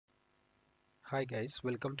Hi guys,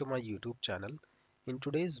 welcome to my YouTube channel. In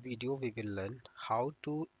today's video, we will learn how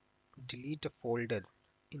to delete a folder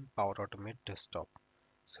in Power Automate Desktop.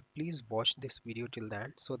 So please watch this video till the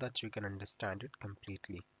end so that you can understand it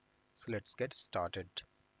completely. So let's get started.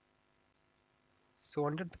 So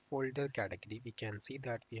under the folder category, we can see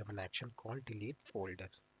that we have an action called delete folder.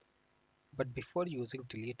 But before using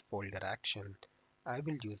delete folder action, I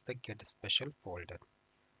will use the get special folder.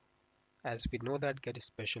 As we know that get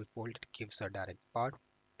special folder gives a direct path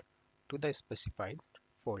to the specified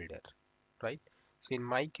folder, right? So in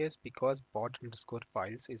my case, because bot underscore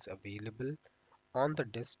files is available on the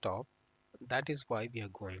desktop, that is why we are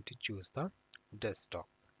going to choose the desktop.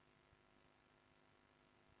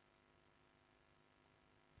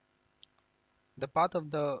 The path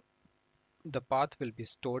of the path will be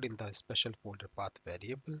stored in the special folder path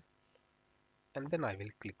variable, and then I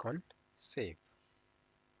will click on save.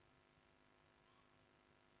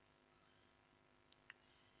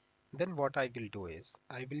 Then what I will do is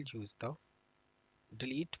I will use the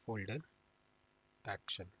delete folder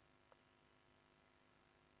action,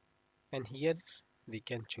 and here we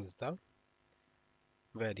can choose the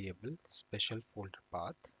variable special folder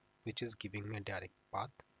path, which is giving me a direct path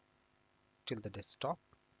till the desktop,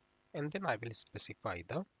 and then I will specify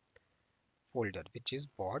the folder which is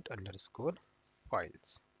bot underscore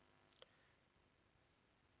files,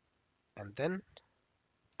 and then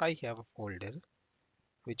I have a folder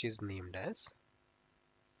which is named as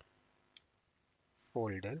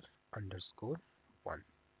folder underscore 1.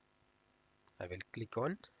 I will click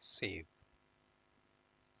on save.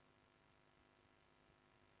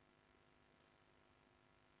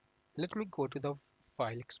 Let me go to the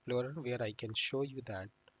file explorer where I can show you that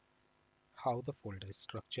how the folder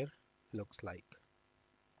structure looks like.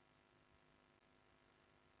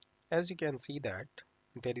 As you can see that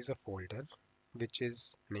there is a folder which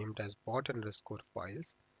is named as bot underscore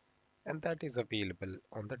files, and that is available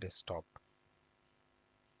on the desktop.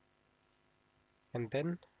 And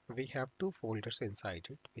then we have two folders inside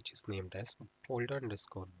it, which is named as folder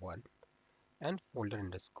underscore 1 and folder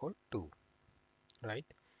underscore 2, right?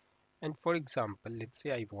 And for example, let's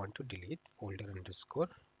say I want to delete folder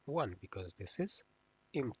underscore 1 because this is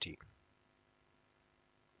empty,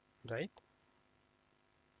 right?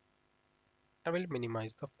 I will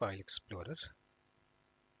minimize the file explorer,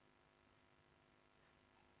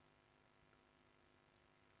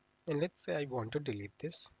 and let's say I want to delete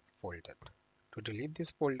this folder. To delete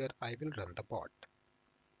this folder, I will run the bot.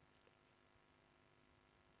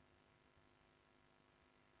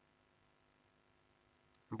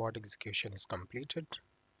 Bot execution is completed.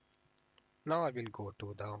 Now I will go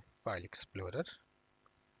to the file explorer,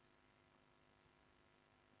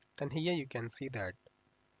 and here you can see that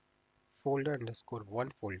folder underscore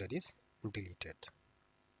 1 folder is deleted,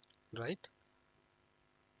 right?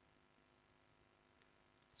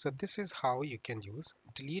 So this is how you can use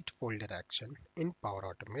delete folder action in Power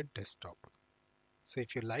Automate Desktop. So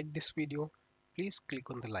if you like this video, please click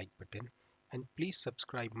on the like button and please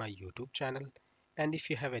subscribe my YouTube channel. And if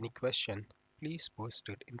you have any question, please post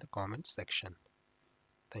it in the comment section.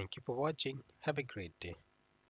 Thank you for watching. Have a great day.